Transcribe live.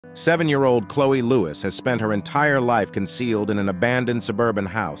7-year-old Chloe Lewis has spent her entire life concealed in an abandoned suburban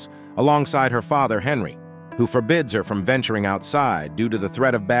house alongside her father, Henry, who forbids her from venturing outside due to the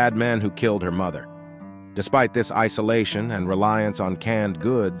threat of bad men who killed her mother. Despite this isolation and reliance on canned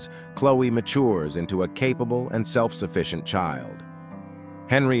goods, Chloe matures into a capable and self-sufficient child.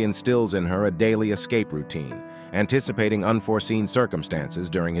 Henry instills in her a daily escape routine, anticipating unforeseen circumstances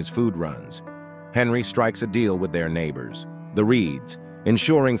during his food runs. Henry strikes a deal with their neighbors, the Reeds,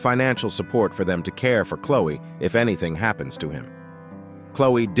 ensuring financial support for them to care for Chloe if anything happens to him.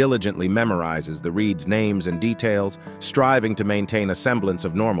 Chloe diligently memorizes the Reeds' names and details, striving to maintain a semblance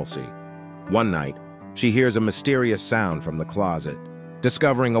of normalcy. One night, she hears a mysterious sound from the closet,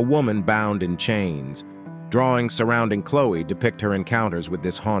 discovering a woman bound in chains. Drawings surrounding Chloe depict her encounters with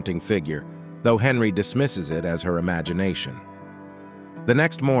this haunting figure, though Henry dismisses it as her imagination. The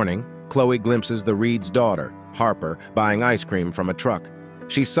next morning, Chloe glimpses the Reeds' daughter, Harper, buying ice cream from a truck.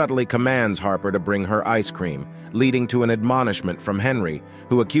 She subtly commands Harper to bring her ice cream, leading to an admonishment from Henry,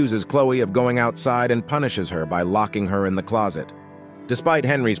 who accuses Chloe of going outside and punishes her by locking her in the closet. Despite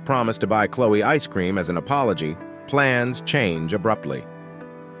Henry's promise to buy Chloe ice cream as an apology, plans change abruptly.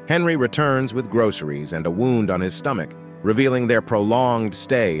 Henry returns with groceries and a wound on his stomach, revealing their prolonged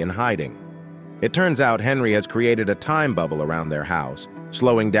stay in hiding. It turns out Henry has created a time bubble around their house,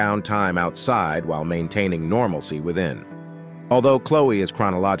 slowing down time outside while maintaining normalcy within. Although Chloe is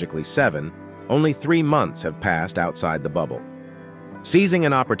chronologically 7, only 3 months have passed outside the bubble. Seizing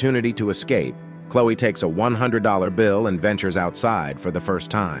an opportunity to escape, Chloe takes a $100 bill and ventures outside for the first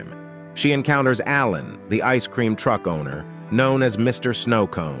time. She encounters Alan, the ice cream truck owner, known as Mr.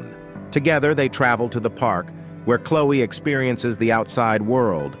 Snowcone. Together, they travel to the park, where Chloe experiences the outside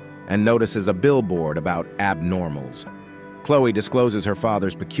world and notices a billboard about abnormals. Chloe discloses her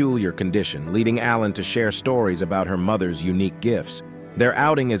father's peculiar condition, leading Alan to share stories about her mother's unique gifts. Their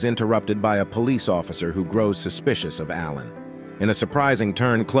outing is interrupted by a police officer who grows suspicious of Alan. In a surprising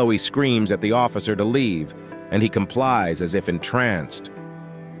turn, Chloe screams at the officer to leave, and he complies as if entranced.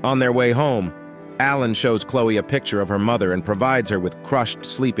 On their way home, Alan shows Chloe a picture of her mother and provides her with crushed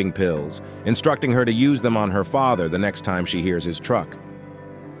sleeping pills, instructing her to use them on her father the next time she hears his truck.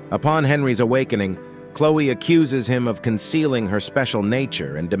 Upon Henry's awakening, Chloe accuses him of concealing her special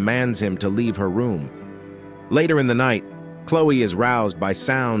nature and demands him to leave her room. Later in the night, Chloe is roused by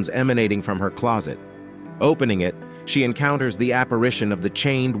sounds emanating from her closet. Opening it, she encounters the apparition of the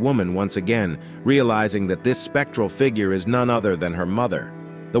chained woman once again, realizing that this spectral figure is none other than her mother,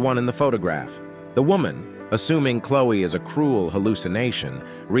 the one in the photograph. The woman, assuming Chloe is a cruel hallucination,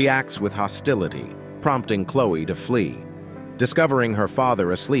 reacts with hostility, prompting Chloe to flee. Discovering her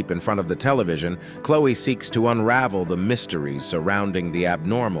father asleep in front of the television, Chloe seeks to unravel the mysteries surrounding the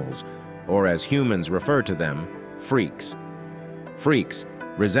abnormals, or as humans refer to them, freaks. Freaks,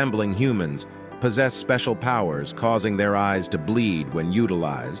 resembling humans, possess special powers, causing their eyes to bleed when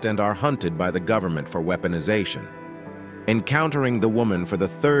utilized, and are hunted by the government for weaponization. Encountering the woman for the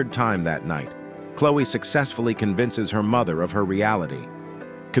 3rd time that night, Chloe successfully convinces her mother of her reality.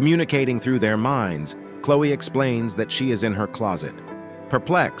 Communicating through their minds, Chloe explains that she is in her closet.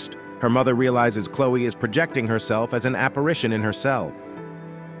 Perplexed, her mother realizes Chloe is projecting herself as an apparition in her cell.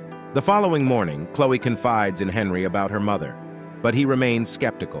 The following morning, Chloe confides in Henry about her mother, but he remains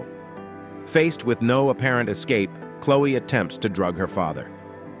skeptical. Faced with no apparent escape, Chloe attempts to drug her father.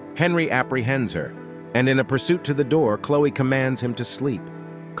 Henry apprehends her, and in a pursuit to the door, Chloe commands him to sleep,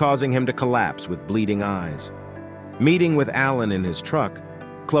 causing him to collapse with bleeding eyes. Meeting with Alan in his truck,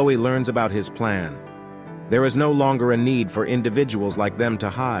 Chloe learns about his plan. There is no longer a need for individuals like them to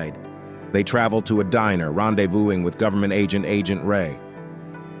hide. They travel to a diner, rendezvousing with government Agent Ray.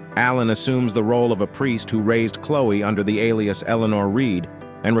 Alan assumes the role of a priest who raised Chloe under the alias Eleanor Reed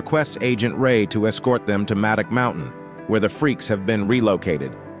and requests Agent Ray to escort them to Maddock Mountain, where the freaks have been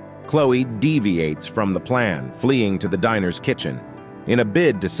relocated. Chloe deviates from the plan, fleeing to the diner's kitchen. In a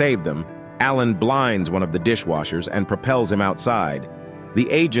bid to save them, Alan blinds one of the dishwashers and propels him outside. The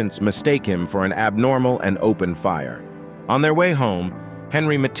agents mistake him for an abnormal and open fire. On their way home,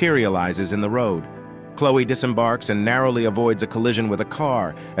 Henry materializes in the road. Chloe disembarks and narrowly avoids a collision with a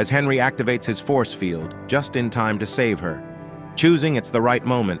car as Henry activates his force field just in time to save her. Choosing it's the right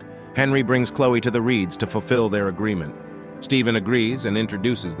moment, Henry brings Chloe to the Reeds to fulfill their agreement. Stephen agrees and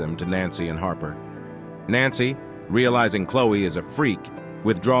introduces them to Nancy and Harper. Nancy, realizing Chloe is a freak,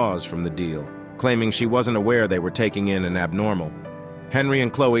 withdraws from the deal, claiming she wasn't aware they were taking in an abnormal. Henry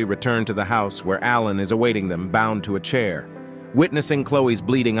and Chloe return to the house where Alan is awaiting them, bound to a chair. Witnessing Chloe's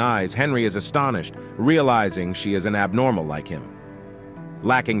bleeding eyes, Henry is astonished, realizing she is an abnormal like him.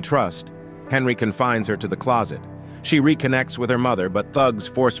 Lacking trust, Henry confines her to the closet. She reconnects with her mother, but thugs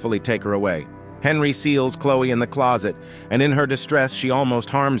forcefully take her away. Henry seals Chloe in the closet, and in her distress, she almost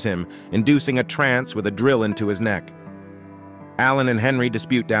harms him, inducing a trance with a drill into his neck. Alan and Henry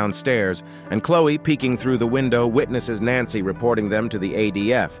dispute downstairs, and Chloe, peeking through the window, witnesses Nancy reporting them to the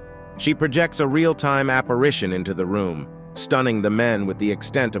ADF. She projects a real-time apparition into the room, stunning the men with the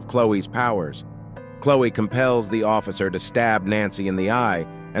extent of Chloe's powers. Chloe compels the officer to stab Nancy in the eye,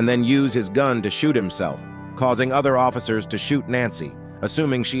 and then use his gun to shoot himself, causing other officers to shoot Nancy,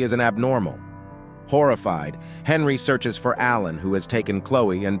 assuming she is an abnormal. Horrified, Henry searches for Alan, who has taken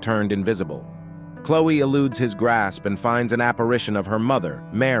Chloe and turned invisible. Chloe eludes his grasp and finds an apparition of her mother,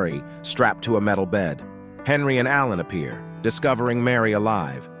 Mary, strapped to a metal bed. Henry and Alan appear, discovering Mary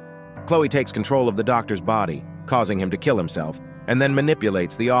alive. Chloe takes control of the doctor's body, causing him to kill himself, and then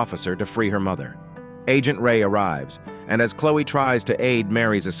manipulates the officer to free her mother. Agent Ray arrives, and as Chloe tries to aid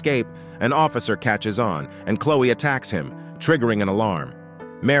Mary's escape, an officer catches on, and Chloe attacks him, triggering an alarm.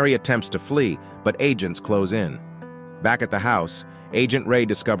 Mary attempts to flee, but agents close in. Back at the house, Agent Ray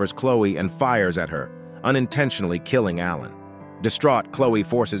discovers Chloe and fires at her, unintentionally killing Alan. Distraught, Chloe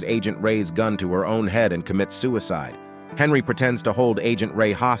forces Agent Ray's gun to her own head and commits suicide. Henry pretends to hold Agent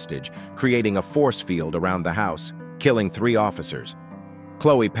Ray hostage, creating a force field around the house, killing 3 officers.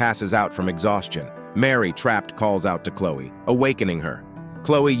 Chloe passes out from exhaustion. Mary, trapped, calls out to Chloe, awakening her.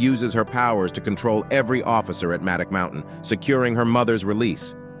 Chloe uses her powers to control every officer at Matic Mountain, securing her mother's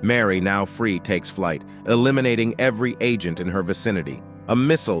release. Mary, now free, takes flight, eliminating every agent in her vicinity. A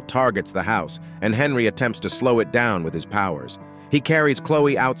missile targets the house, and Henry attempts to slow it down with his powers. He carries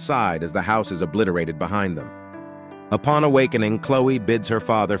Chloe outside as the house is obliterated behind them. Upon awakening, Chloe bids her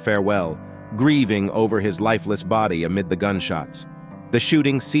father farewell, grieving over his lifeless body amid the gunshots. The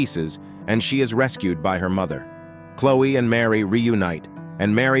shooting ceases, and she is rescued by her mother. Chloe and Mary reunite,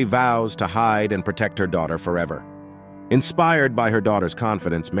 and Mary vows to hide and protect her daughter forever. Inspired by her daughter's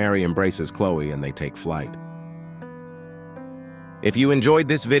confidence, Mary embraces Chloe and they take flight. If you enjoyed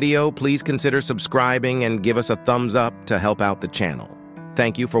this video, please consider subscribing and give us a thumbs up to help out the channel.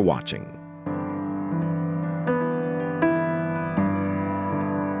 Thank you for watching.